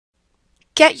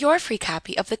Get your free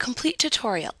copy of the complete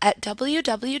tutorial at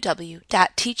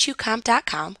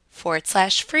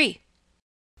www.teachucomp.com/free.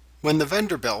 When the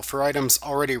vendor bill for items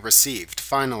already received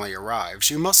finally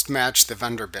arrives, you must match the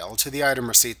vendor bill to the item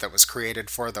receipt that was created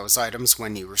for those items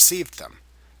when you received them.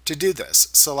 To do this,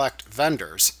 select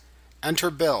Vendors,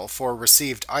 enter Bill for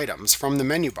Received Items from the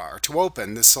menu bar to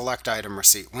open the Select Item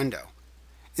Receipt window.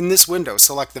 In this window,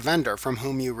 select the vendor from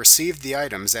whom you received the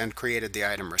items and created the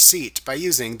item receipt by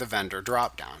using the Vendor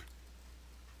drop-down.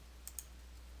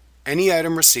 Any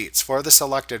item receipts for the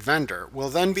selected vendor will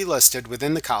then be listed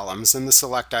within the columns in the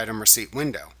Select Item Receipt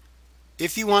window.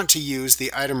 If you want to use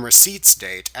the item receipts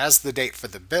date as the date for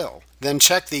the bill, then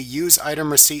check the Use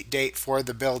Item Receipt Date for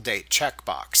the Bill Date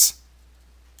checkbox.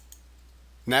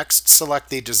 Next, select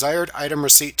the desired item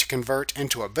receipt to convert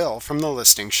into a bill from the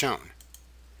listing shown.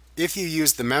 If you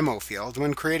use the Memo field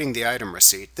when creating the item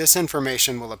receipt, this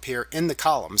information will appear in the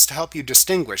columns to help you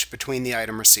distinguish between the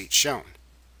item receipts shown.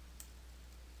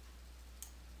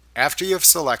 After you have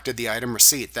selected the item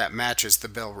receipt that matches the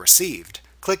bill received,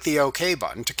 click the OK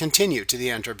button to continue to the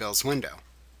Enter Bills window.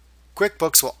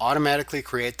 QuickBooks will automatically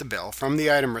create the bill from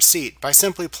the item receipt by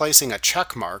simply placing a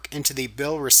check mark into the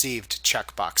Bill Received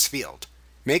checkbox field.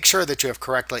 Make sure that you have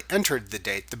correctly entered the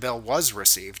date the bill was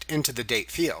received into the Date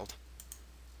field,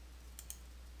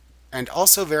 and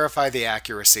also verify the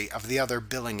accuracy of the other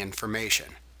billing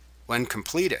information. When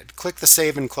completed, click the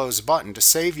Save and Close button to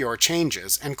save your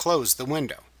changes and close the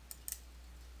window.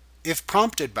 If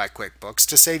prompted by QuickBooks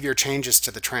to save your changes to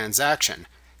the transaction,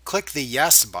 click the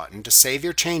Yes button to save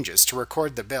your changes to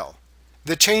record the bill.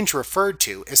 The change referred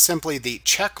to is simply the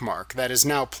check mark that is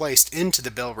now placed into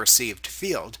the Bill Received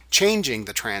field, changing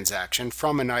the transaction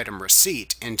from an item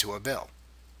receipt into a bill.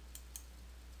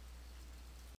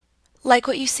 Like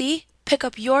what you see? Pick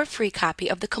up your free copy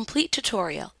of the complete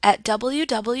tutorial at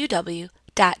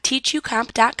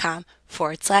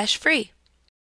www.teachucomp.com/free.